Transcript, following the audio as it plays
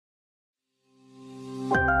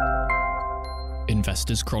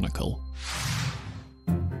Investors Chronicle.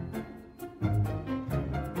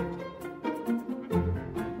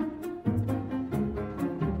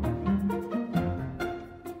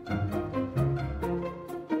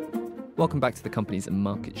 Welcome back to the Companies and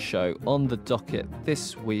Markets Show. On the docket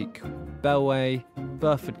this week, Bellway,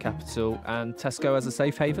 Burford Capital and Tesco as a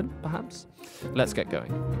safe haven, perhaps? Let's get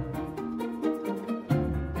going.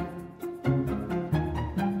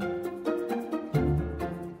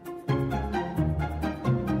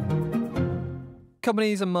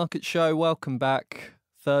 Companies and Markets Show, welcome back.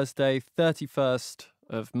 Thursday, 31st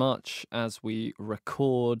of March as we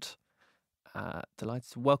record.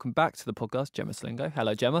 Delighted to welcome back to the podcast, Jemma Slingo.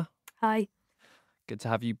 Hello, Jemma. Hi. Good to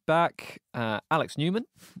have you back. Alex Newman.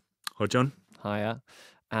 Hi, John. Hiya.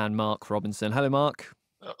 And Mark Robinson. Hello, Mark.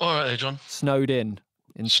 All right there, John. Snowed in.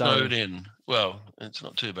 Snowed in. Well, it's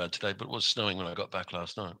not too bad today, but it was snowing when I got back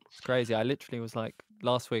last night. It's crazy. I literally was like,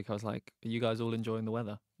 last week, I was like, are you guys all enjoying the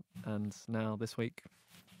weather? And now this week.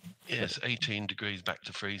 Yes, 18 degrees back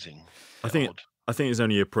to freezing. I think it's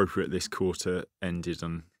only appropriate this quarter ended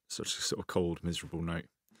on such a sort of cold, miserable note.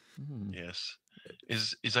 Yes.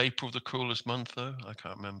 Is April the coolest month, though? I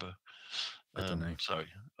can't remember. I don't know. Sorry,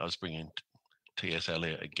 I was bringing T.S.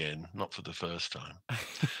 Eliot again, not for the first time.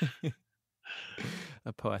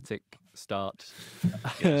 A poetic start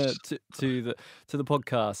Yes. to the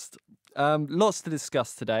podcast. Lots to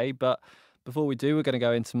discuss today, but before we do, we're going to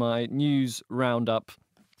go into my news roundup.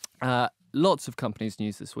 Lots of companies'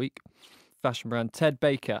 news this week. Fashion brand Ted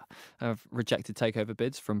Baker have rejected takeover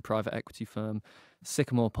bids from private equity firm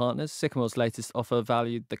Sycamore Partners. Sycamore's latest offer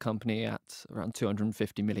valued the company at around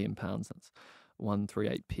 £250 million. That's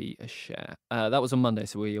 138p a share. That was on Monday,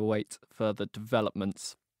 so we await further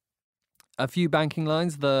developments. A few banking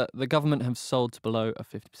lines. The government have sold to below a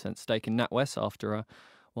 50% stake in NatWest after a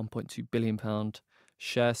 £1.2 billion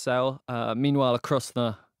share sale. Meanwhile, across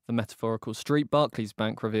the metaphorical street, Barclays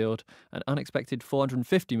Bank revealed an unexpected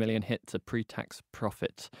 $450 million hit to pre-tax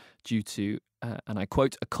profit due to, and I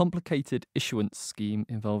quote, a complicated issuance scheme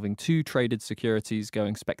involving two traded securities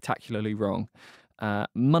going spectacularly wrong.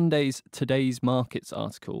 Monday's Today's Markets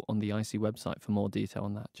article on the IC website for more detail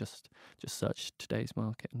on that. Just search Today's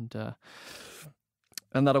Market and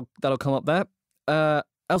that'll come up there.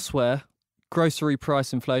 Elsewhere, grocery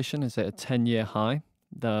price inflation is at a 10-year high.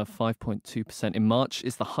 The 5.2% in March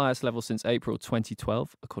is the highest level since April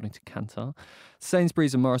 2012, according to Kantar.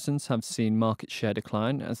 Sainsbury's and Morrison's have seen market share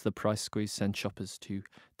decline as the price squeeze sends shoppers to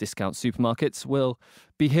discount supermarkets. We'll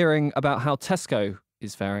be hearing about how Tesco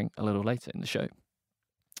is faring a little later in the show.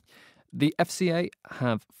 The FCA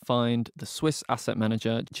have fined the Swiss asset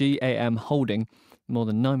manager GAM Holding more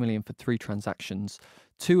than $9 million for 3 transactions,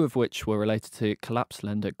 2 of which were related to collapse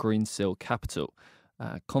lender Greensill Capital.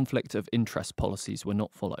 Conflict of interest policies were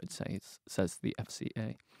not followed, says the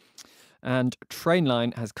FCA. And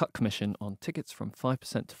Trainline has cut commission on tickets from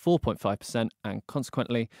 5% to 4.5% and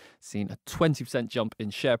consequently seen a 20% jump in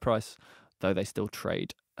share price, though they still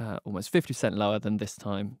trade almost 50% lower than this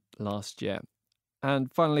time last year.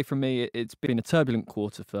 And finally, from me, it's been a turbulent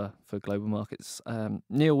quarter for global markets.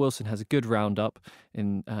 Neil Wilson has a good roundup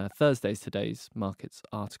in Thursday's Today's Markets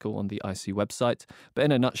article on the IC website. But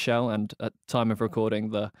in a nutshell, and at time of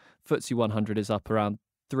recording, the FTSE 100 is up around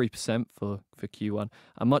 3% for Q1,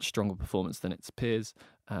 a much stronger performance than its peers.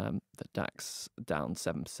 The DAX down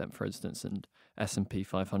 7%, for instance, and S&P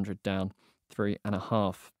 500 down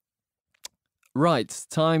 3.5%. Right,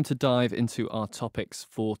 time to dive into our topics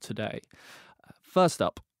for today. First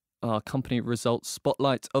up, our company results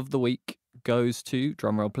spotlight of the week goes to,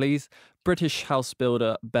 drumroll please, British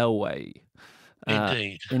housebuilder Bellway.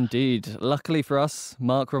 Indeed. Luckily for us,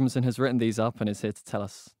 Mark Robinson has written these up and is here to tell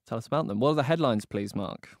us about them. What are the headlines, please,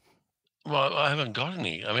 Mark? Well, I haven't got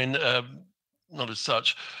any. I mean, not as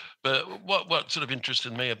such. But what sort of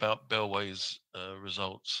interested me about Bellway's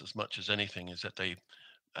results as much as anything is that they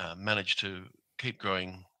managed to keep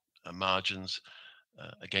growing margins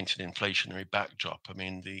against an inflationary backdrop. I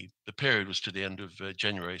mean, the period was to the end of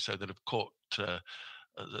January, so they'd have caught a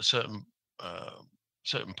certain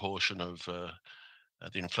portion of the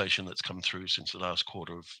inflation that's come through since the last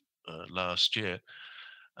quarter of last year.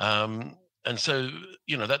 And so,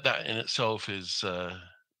 that in itself is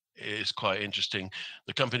quite interesting.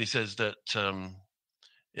 The company says that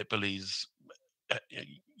it believes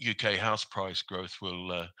UK house price growth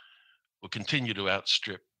will continue to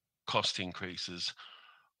outstrip cost increases,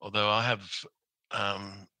 although I have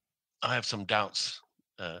some doubts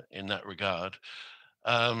in that regard.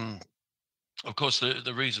 Of course,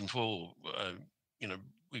 the reason for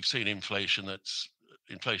we've seen inflation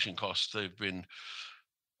costs. They've been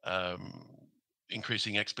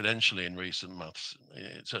increasing exponentially in recent months,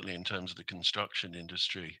 certainly in terms of the construction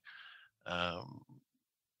industry.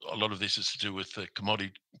 A lot of this is to do with the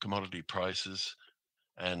commodity prices,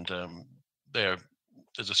 and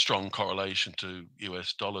there's a strong correlation to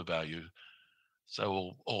US dollar value.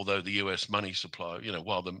 So although the US money supply,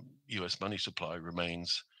 while the US money supply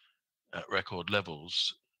remains at record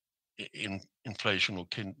levels, inflation will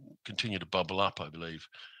continue to bubble up, I believe.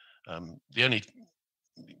 The only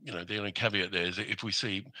caveat there is that if we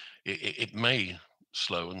see it may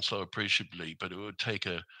slow and slow appreciably, but it would take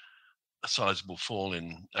a sizable fall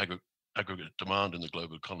in aggregate demand in the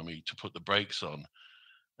global economy to put the brakes on.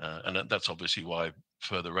 And that's obviously why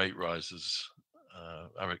further rate rises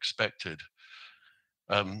are expected.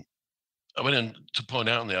 I went in to point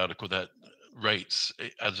out in the article that rates,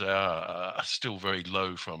 as they are still very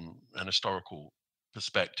low from an historical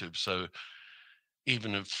perspective. So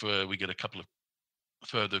even if we get a couple of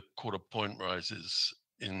further quarter point rises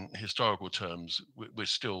in historical terms, we're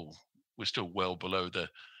still well below the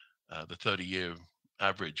 30-year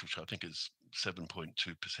average, which I think is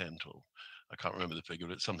 7.2%, or I can't remember the figure,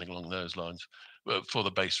 but it's something along those lines for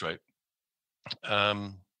the base rate.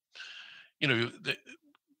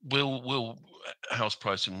 Will house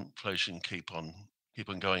price inflation keep on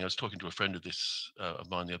going? I was talking to a friend of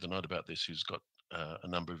mine the other night about this, who's got a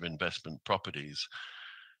number of investment properties,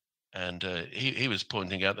 and he was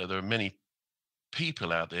pointing out that there are many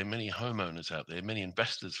people out there, many homeowners out there, many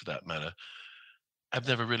investors for that matter, have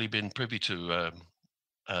never really been privy to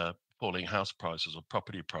falling house prices or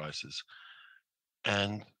property prices.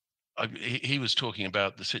 And he was talking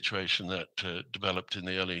about the situation that developed in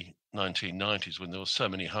the early 1990s, when there were so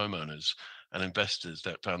many homeowners and investors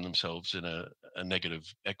that found themselves in a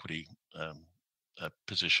negative equity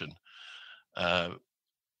position.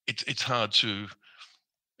 It's hard to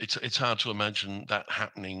imagine that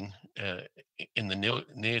happening in the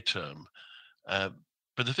near term.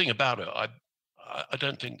 But the thing about it, I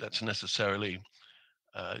don't think that's necessarily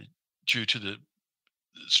due to the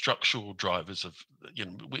structural drivers of,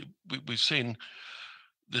 we've seen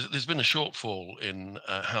there's been a shortfall in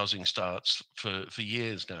housing starts for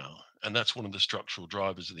years now, and that's one of the structural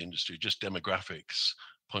drivers of the industry. Just demographics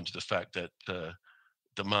point to the fact that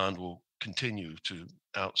demand will continue to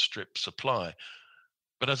outstrip supply.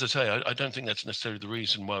 But as I say, I don't think that's necessarily the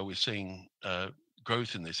reason why we're seeing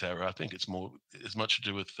growth in this area. I think it's much to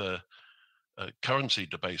do with currency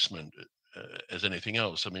debasement as anything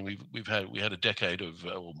else. I mean, we had a decade of,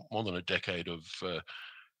 or more than a decade of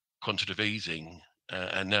quantitative easing,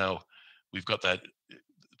 and now we've got that.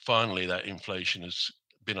 Finally, that inflation has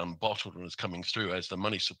been unbottled and is coming through as the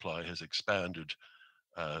money supply has expanded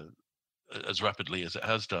as rapidly as it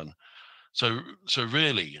has done. So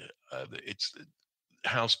really, it's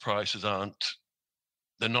house prices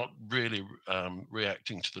they're not really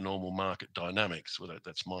reacting to the normal market dynamics. Well,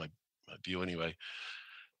 that's my view anyway.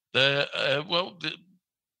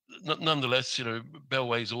 Nonetheless,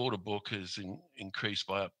 Bellway's order book has increased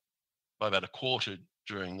by about a quarter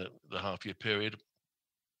during the half-year period,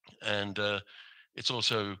 and it's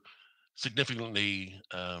also significantly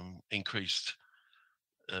increased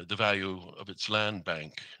the value of its land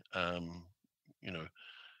bank.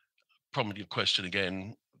 Prominent question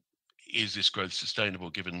again: is this growth sustainable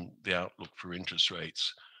given the outlook for interest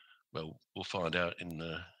rates? Well, we'll find out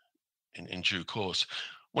in due course.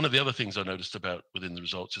 One of the other things I noticed within the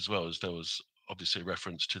results as well is there was obviously a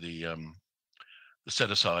reference to the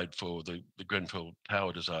set aside for the Grenfell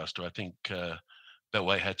Tower disaster. I think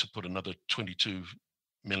Bellway had to put another £22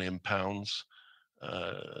 million to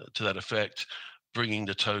that effect, bringing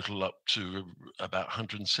the total up to about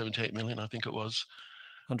 178 million, I think it was.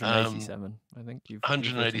 187, I think.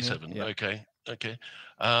 187. Yeah. Okay.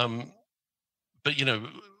 But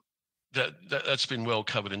that's been well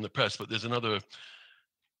covered in the press. But there's another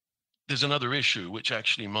issue which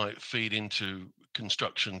actually might feed into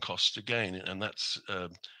construction costs again, and that's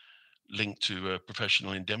linked to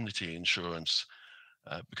professional indemnity insurance.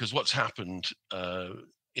 Because what's happened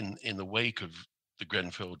in the wake of the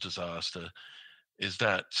Grenfell disaster is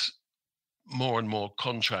that more and more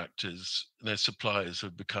contractors and their suppliers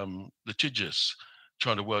have become litigious,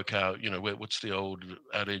 trying to work out, what's the old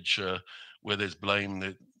adage, where there's blame,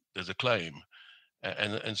 there's a claim,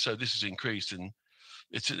 and so this has increased, and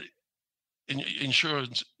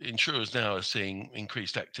insurers now are seeing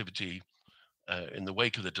increased activity in the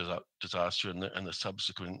wake of the disaster and the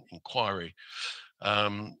subsequent inquiry.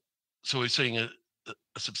 So we're seeing a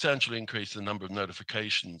substantial increase in the number of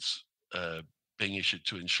notifications being issued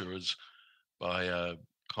to insurers by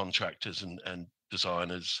contractors and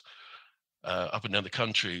designers up and down the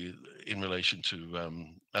country in relation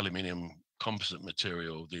to aluminium composite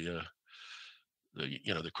material, the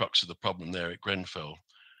crux of the problem there at Grenfell.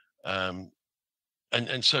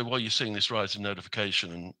 And so while you're seeing this rise in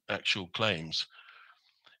notification and actual claims,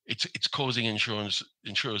 it's causing insurers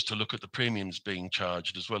to look at the premiums being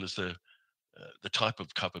charged as well as the type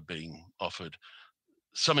of cover being offered.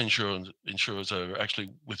 Some insurers are actually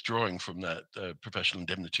withdrawing from that professional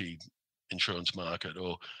indemnity insurance market,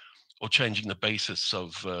 or changing the basis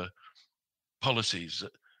of policies.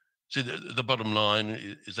 See, the bottom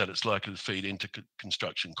line is that it's likely to feed into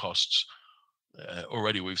construction costs.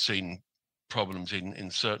 Already we've seen problems in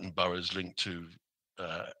certain boroughs linked to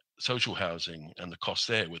social housing and the cost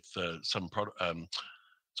there, with some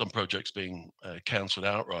projects being cancelled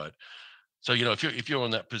outright. So if you're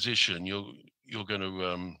in that position, you're going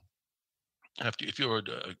to have to. If you're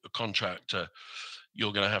a contractor,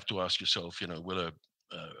 you're going to have to ask yourself, will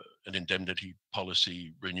an indemnity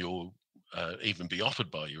policy renewal even be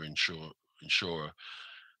offered by your insurer?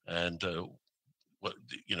 And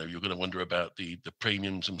you're going to wonder about the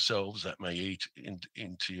premiums themselves that may eat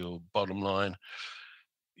into your bottom line.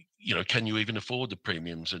 Can you even afford the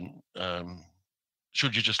premiums? And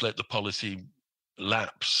should you just let the policy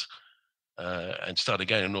lapse and start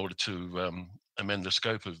again in order to amend the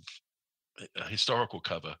scope of historical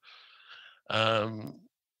cover?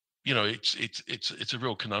 It's a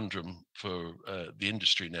real conundrum for the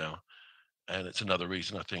industry now, and it's another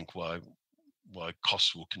reason I think why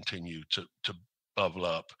costs will continue to bubble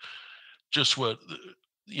up. Just what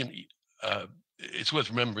it's worth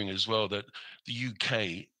remembering as well that the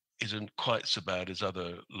UK isn't quite so bad as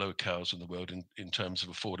other locales in the world in terms of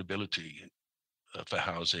affordability for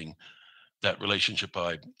housing. That relationship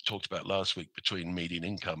I talked about last week between median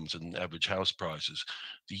incomes and average house prices,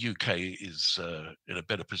 the UK is in a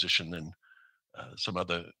better position than some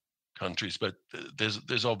other countries. But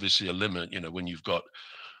there's obviously a limit. When you've got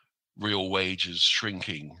real wages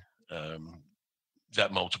shrinking,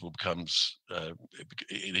 that multiple becomes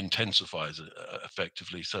it intensifies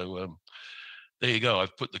effectively. So there you go.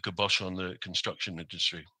 I've put the kibosh on the construction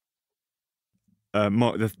industry.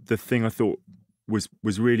 Mark, the thing I thought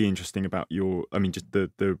was really interesting about you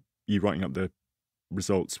writing up the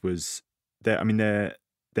results was they're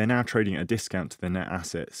now trading at a discount to their net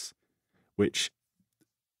assets, which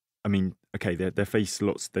they face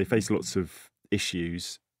lots of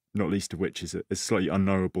issues, not least of which is a slightly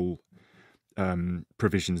unknowable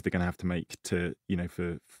provisions they're going to have to make to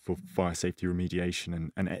for fire safety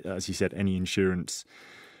remediation and as you said, any insurance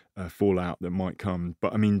fallout that might come.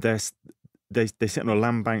 But they sit on a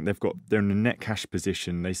land bank. They're in a net cash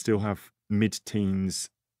position. They still have mid-teens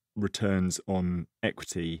returns on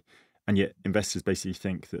equity, and yet investors basically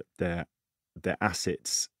think that their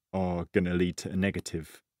assets are going to lead to a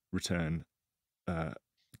negative return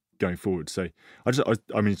going forward. So it's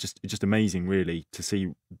just amazing, really, to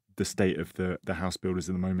see the state of the house builders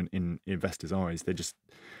at the moment in investors' eyes. They just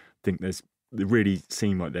think they really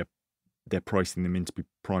seem like they're pricing them in to be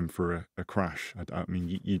primed for a crash.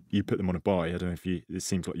 You put them on a buy. I don't know if it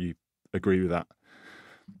seems like you agree with that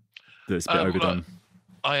it's a bit overdone.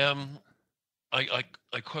 I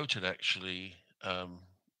quoted actually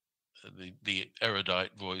the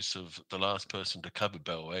erudite voice of the last person to cover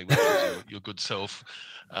Bellway, which is your good self,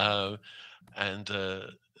 and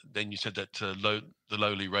then you said that the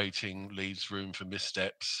lowly rating leaves room for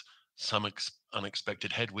missteps, some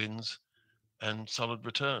unexpected headwinds, and solid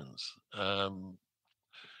returns.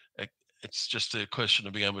 It's just a question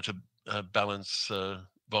of being able to balance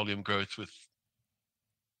volume growth with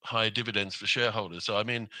higher dividends for shareholders. So I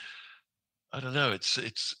don't know. It's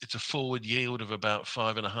a forward yield of about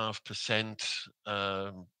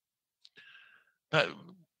 5.5%. But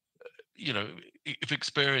if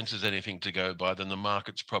experience is anything to go by, then the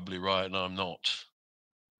market's probably right, and I'm not.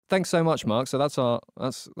 Thanks so much, Mark. So that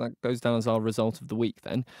goes down as our result of the week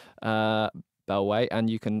then, Bellway, and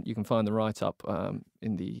you can find the write up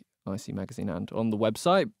in the IC magazine and on the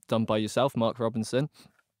website, done by yourself, Mark Robinson.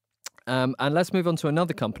 And let's move on to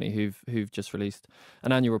another company who've just released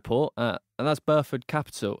an annual report, and that's Burford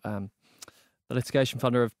Capital. The litigation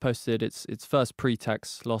funder have posted its first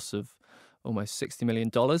pre-tax loss of almost $60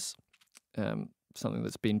 million. Something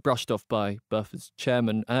that's been brushed off by Burford's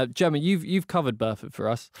chairman. Jemma, you've covered Burford for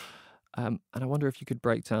us, and I wonder if you could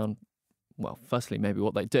break down, well, firstly maybe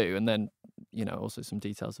what they do, and then also some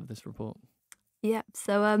details of this report. Yeah,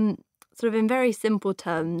 so sort of in very simple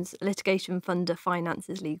terms, a litigation funder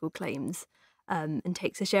finances legal claims and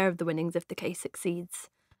takes a share of the winnings if the case succeeds.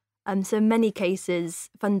 So in many cases,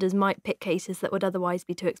 funders might pick cases that would otherwise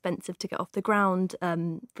be too expensive to get off the ground,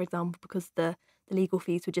 for example, because the legal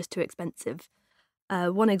fees were just too expensive.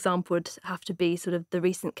 One example would have to be sort of the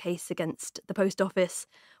recent case against the Post Office,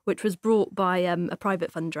 which was brought by a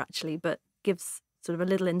private funder actually, but gives sort of a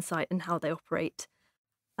little insight in how they operate.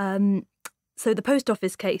 So the Post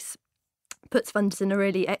Office case puts funders in a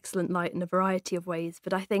really excellent light in a variety of ways,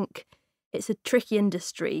 but I think it's a tricky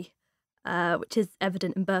industry, which is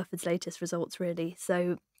evident in Burford's latest results, really.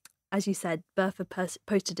 So, as you said, Burford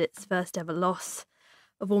posted its first ever loss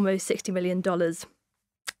of almost $60 million,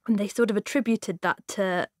 and they sort of attributed that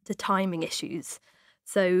to timing issues.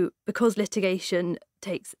 So, because litigation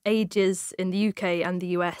takes ages in the UK and the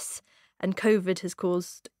US, and COVID has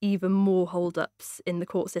caused even more hold-ups in the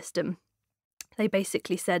court system, they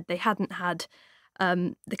basically said they hadn't had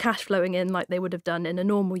the cash flowing in like they would have done in a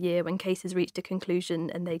normal year when cases reached a conclusion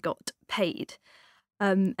and they got paid.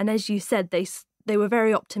 And as you said, they were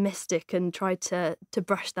very optimistic and tried to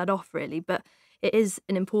brush that off, really. But it is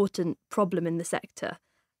an important problem in the sector,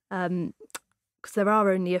 because there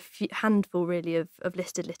are only a handful, really, of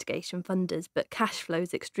listed litigation funders, but cash flow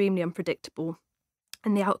is extremely unpredictable.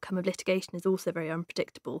 And the outcome of litigation is also very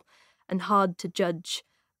unpredictable and hard to judge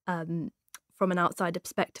from an outsider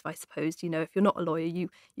perspective, I suppose. You know, if you're not a lawyer,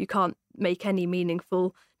 you can't make any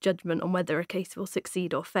meaningful judgment on whether a case will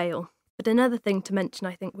succeed or fail. But another thing to mention,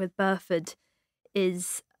 I think, with Burford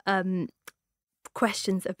is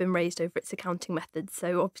questions that have been raised over its accounting methods.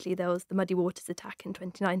 So obviously there was the Muddy Waters attack in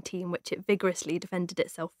 2019, which it vigorously defended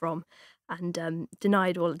itself from and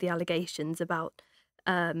denied all of the allegations about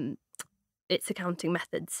its accounting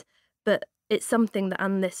methods. But it's something that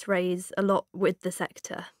analysts raise a lot with the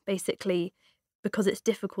sector, basically because it's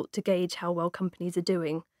difficult to gauge how well companies are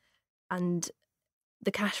doing. And the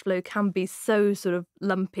cash flow can be so sort of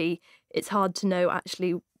lumpy, it's hard to know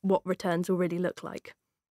actually what returns will really look like.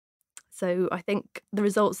 So I think the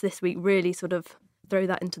results this week really sort of throw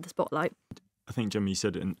that into the spotlight. I think, Jemma, you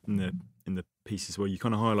said it in the piece as well. You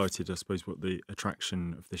kind of highlighted, I suppose, what the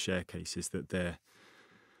attraction of the share case is, that they're,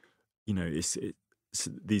 you know, it's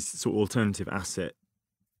these sort of alternative asset,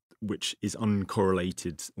 which is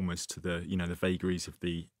uncorrelated almost to the, you know, the vagaries of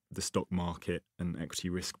the stock market and equity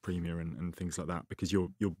risk premium and things like that, because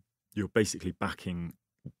you're basically backing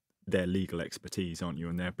their legal expertise, aren't you,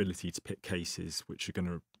 and their ability to pick cases which are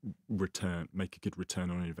going to make a good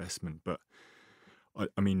return on investment. But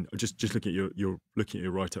I mean, just looking at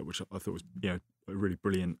your write-up, which I thought was, you know, a really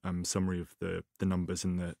brilliant summary of the numbers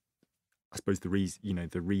and I suppose the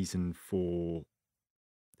reason for,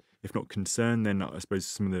 if not concern, then I suppose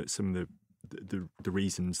some of the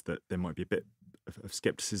reasons that there might be a bit of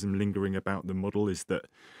skepticism lingering about the model is that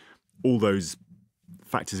all those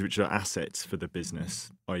factors which are assets for the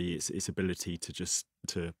business, i.e. its ability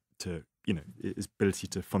to you know, its ability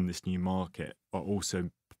to fund this new market, are also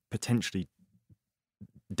potentially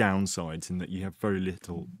downsides in that you have very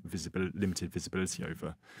little limited visibility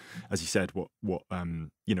over, as you said, what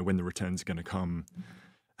you know, when the returns are going to come,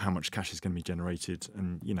 how much cash is going to be generated,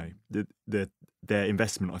 and you know, their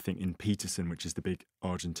investment, I think, in Peterson, which is the big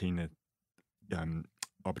Argentina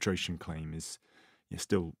arbitration claim, is, you know,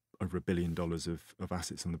 still over $1 billion of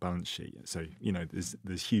assets on the balance sheet. So, you know,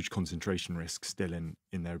 there's huge concentration risk still in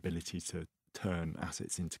their ability to turn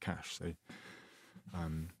assets into cash. So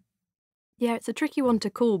yeah, it's a tricky one to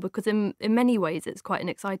call, because in many ways it's quite an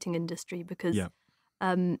exciting industry, because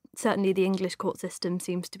certainly the English court system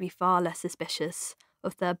seems to be far less suspicious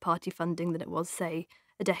of third-party funding than it was, say,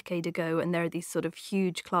 a decade ago, and there are these sort of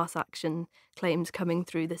huge class action claims coming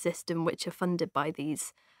through the system which are funded by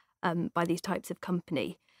these types of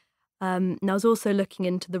company. And I was also looking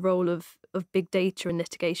into the role of big data in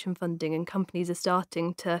litigation funding, and companies are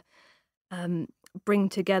starting to bring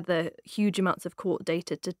together huge amounts of court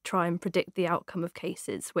data to try and predict the outcome of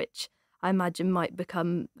cases, which I imagine might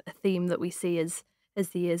become a theme that we see as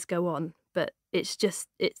the years go on. But it's just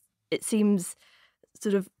it seems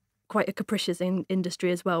sort of quite a capricious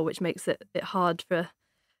industry as well, which makes it hard for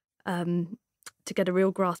to get a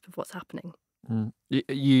real grasp of what's happening. Mm.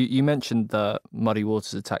 You mentioned the Muddy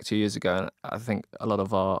Waters attack 2 years ago, and I think a lot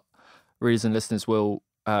of our readers and listeners will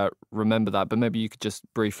remember that. But maybe you could just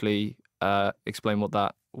briefly explain what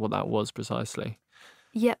that was precisely.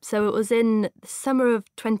 Yep. So it was in the summer of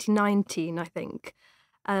 2019, I think,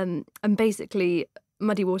 and basically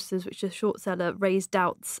Muddy Waters, which is a short seller, raised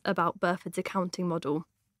doubts about Burford's accounting model,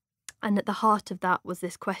 and at the heart of that was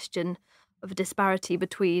this question of a disparity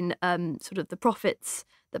between sort of the profits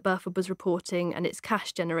that Burford was reporting and its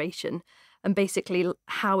cash generation, and basically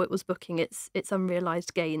how it was booking its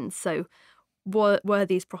unrealised gains. So were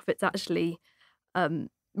these profits actually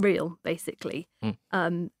real, basically?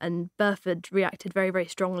 And Burford reacted very, very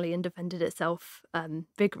strongly and defended itself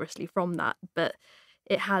vigorously from that. But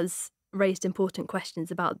it has raised important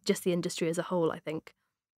questions about just the industry as a whole, I think.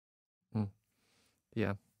 Mm.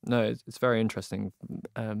 Yeah. No, it's very interesting.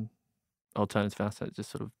 Alternative asset,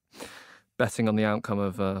 just sort of betting on the outcome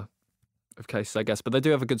of cases, I guess. But they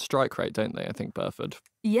do have a good strike rate, don't they? I think Burford.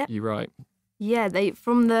 Yeah, You're right. yeah. They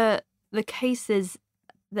from the cases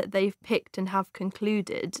that they've picked and have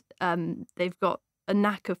concluded, they've got a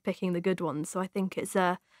knack of picking the good ones. So I think it's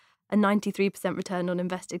a 93% return on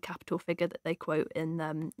invested capital figure that they quote in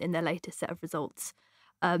their latest set of results.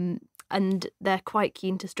 And they're quite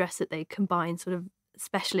keen to stress that they combine sort of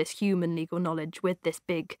specialist human legal knowledge with this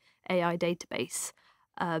big AI database.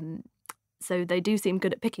 So they do seem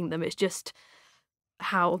good at picking them. It's just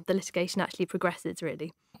how the litigation actually progresses,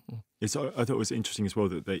 really. It's, I thought it was interesting as well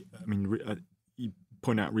that you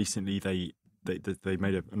point out recently they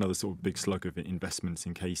made another sort of big slug of investments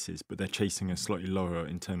in cases, but they're chasing a slightly lower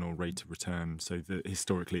internal rate of return. So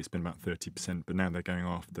historically it's been about 30%, but now they're going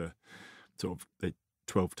after sort of the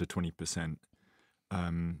 12 to 20%.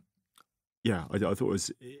 Yeah, I thought it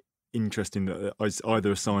was interesting that it's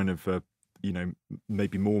either a sign of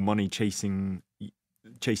maybe more money chasing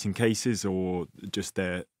cases, or just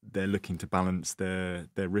they're looking to balance their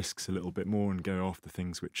risks a little bit more and go after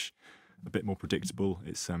things which are a bit more predictable.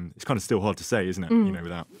 It's kind of still hard to say, isn't it?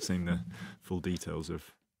 Without seeing the full details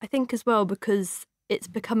of. I think as well because it's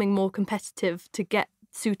becoming more competitive to get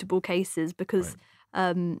suitable cases because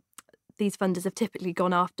these funders have typically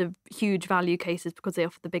gone after huge value cases because they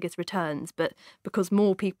offer the biggest returns. But because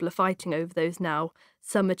more people are fighting over those now,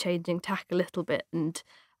 some are changing tack a little bit and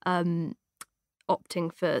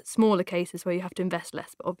opting for smaller cases where you have to invest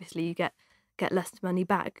less, but obviously you get less money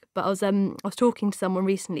back. But I was talking to someone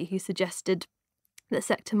recently who suggested that the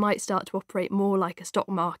sector might start to operate more like a stock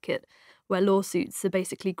market, where lawsuits are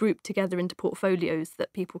basically grouped together into portfolios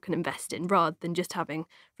that people can invest in, rather than just having,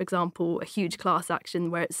 for example, a huge class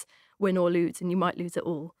action where it's win or lose and you might lose it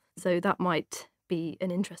all. So that might be an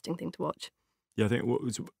interesting thing to watch. Yeah, I think what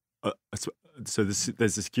was so there's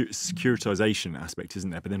a securitization aspect, isn't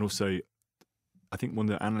there? But then also, I think one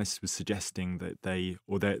of the analysts was suggesting that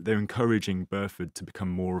they're encouraging Burford to become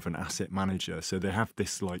more of an asset manager. So they have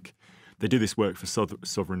this they do this work for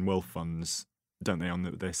sovereign wealth funds, don't they?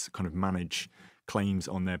 This kind of manage claims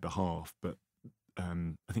on their behalf. But I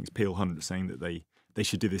think it's Peel Hunt saying that they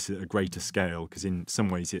should do this at a greater scale because in some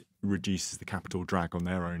ways it reduces the capital drag on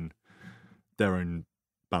their own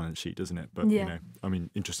balance sheet, doesn't it? But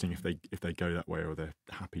interesting if they go that way, or they're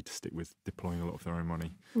happy to stick with deploying a lot of their own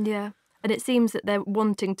money. Yeah. And it seems that they're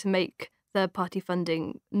wanting to make third-party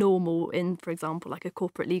funding normal in, for example, like a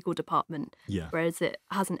corporate legal department, whereas it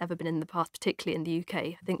hasn't ever been in the past, particularly in the UK.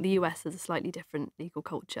 I think the US has a slightly different legal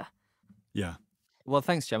culture. Yeah. Well,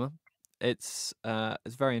 thanks, Gemma. It's a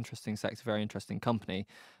very interesting sector, very interesting company.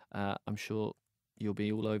 I'm sure you'll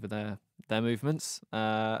be all over their movements,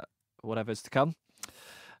 whatever's to come.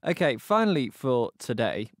 Okay, finally for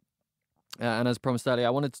today, and as promised earlier,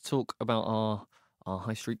 I wanted to talk about our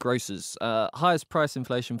high street grocers. Highest price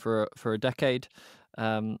inflation for a decade.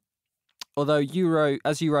 Although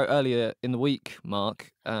as you wrote earlier in the week,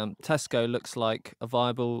 Mark, Tesco looks like a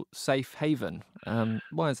viable safe haven.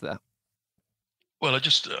 Why is that? Well, I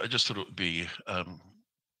just thought it would be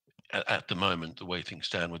at the moment, the way things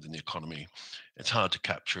stand within the economy, it's hard to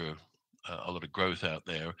capture a lot of growth out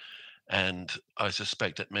there, and I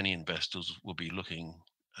suspect that many investors will be looking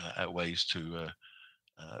at ways to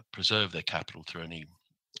preserve their capital through any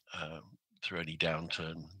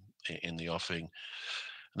downturn in the offing.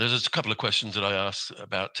 And there's a couple of questions that I asked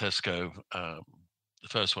about Tesco. The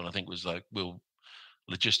first one I think was like, will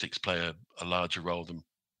logistics play a larger role than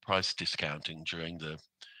price discounting during the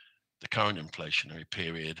current inflationary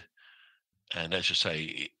period? And as you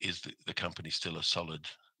say, is the company still a solid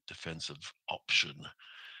defensive option?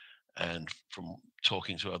 And from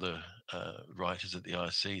talking to other writers at the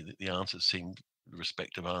IC, the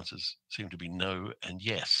respective answers seem to be no and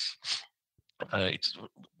yes. It's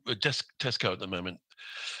Tesco at the moment,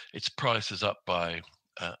 its price is up by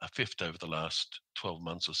a fifth over the last 12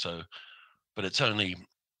 months or so, but it's only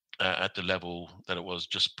at the level that it was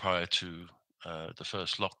just prior to the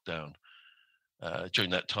first lockdown. During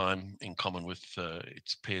that time, in common with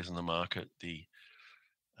its peers in the market, the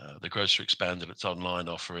grocer expanded its online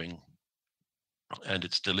offering and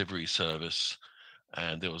its delivery service,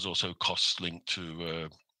 and there was also costs linked to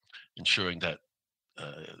ensuring that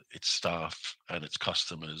its staff and its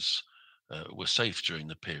customers were safe during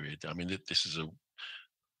the period. I mean, this is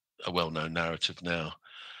a well-known narrative now.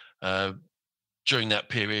 During that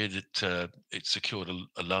period, it secured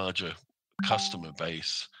a larger customer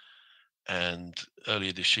base, and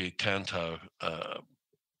earlier this year, Kantar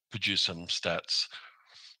produced some stats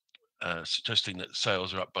suggesting that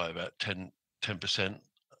sales are up by about 10%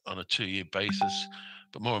 on a 2-year basis.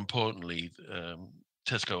 But more importantly,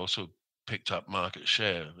 Tesco also picked up market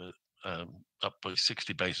share, up by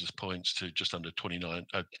 60 basis points to just under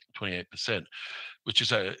 28%, which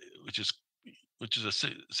is a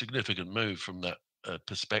significant move from that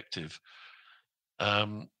perspective.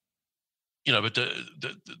 But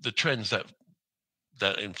the trends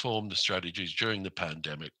that inform the strategies during the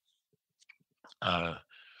pandemic,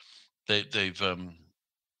 they've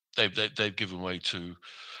given way to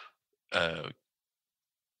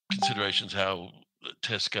considerations how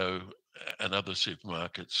Tesco and other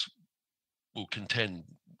supermarkets will contend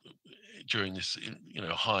during this,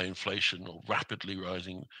 high inflation or rapidly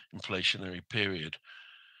rising inflationary period.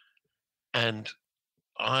 And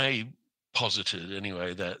I posited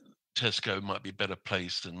anyway that Tesco might be better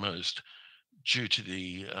placed than most due to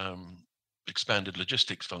the expanded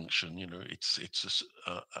logistics function. It's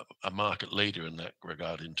a market leader in that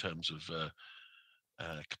regard in terms of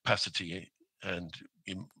capacity and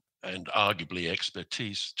arguably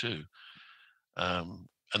expertise too.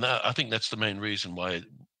 And I think that's the main reason why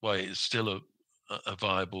it's still a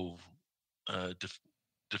viable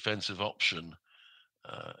defensive option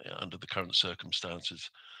under the current circumstances.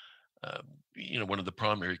 One of the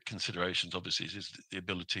primary considerations, obviously, is the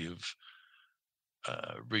ability of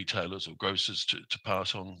retailers or grocers to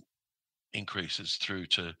pass on increases through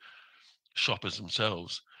to shoppers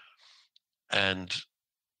themselves, and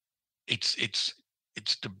it's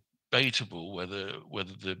debatable whether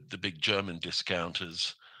the big German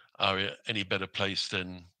discounters are any better placed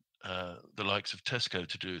than the likes of Tesco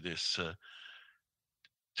to do this.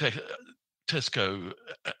 Tesco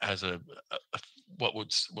has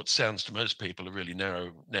what sounds to most people a really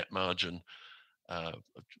narrow net margin of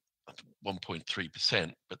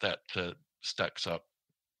 1.3%, but that stacks up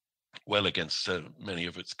well against many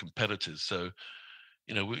of its competitors. So,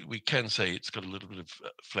 we can say it's got a little bit of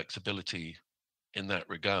flexibility in that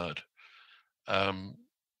regard, and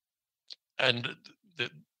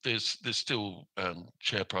there's still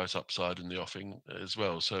share price upside in the offing as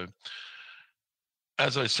well. So,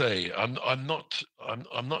 as I say, I'm not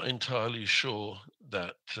entirely sure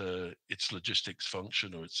that its logistics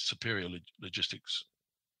function or its superior logistics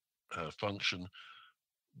function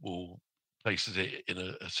will place it in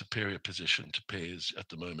a superior position to peers at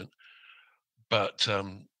the moment, but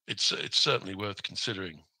it's certainly worth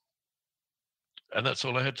considering. And that's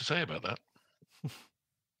all I had to say about that.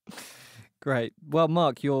 Great. Well,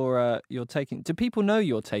 Mark, you're taking. Do people know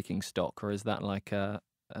you're taking stock, or is that like a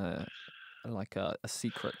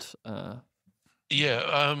secret?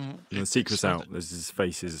 Yeah. The secret's out. There's his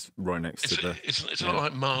face is right next to the. It's not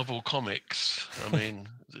like Marvel Comics. I mean,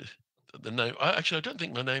 the name. I don't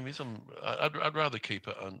think my name is on. I'd rather keep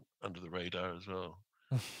it under the radar as well.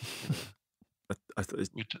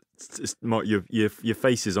 Mark, your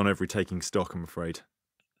face is on every taking stock, I'm afraid,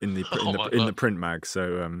 in the print mag.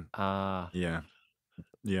 So yeah.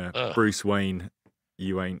 Bruce Wayne,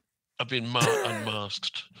 you ain't. I've been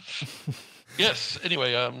unmasked. Yes.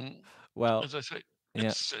 Anyway, well, as I say,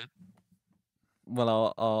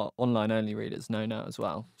 well, our online only readers know now as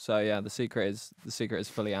well. So yeah, the secret is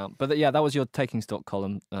fully out. But that was your taking stock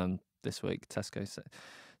column this week. Tesco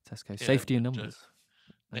safety in numbers.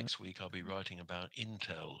 Next week I'll be writing about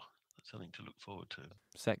Intel. That's something to look forward to.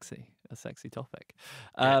 A sexy topic.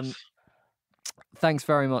 Yes. Thanks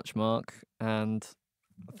very much, Mark, and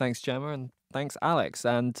thanks, Jemma, and thanks, Alex,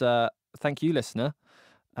 and thank you, listener,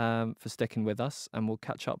 for sticking with us. And we'll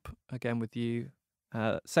catch up again with you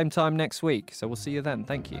same time next week. So we'll see you then.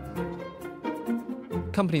 Thank you.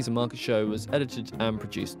 Companies and Market Show was edited and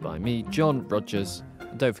produced by me, John Rogers.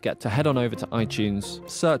 And don't forget to head on over to iTunes,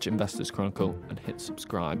 search Investors Chronicle, and hit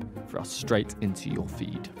subscribe for us straight into your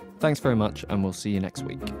feed. Thanks very much, and we'll see you next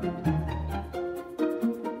week.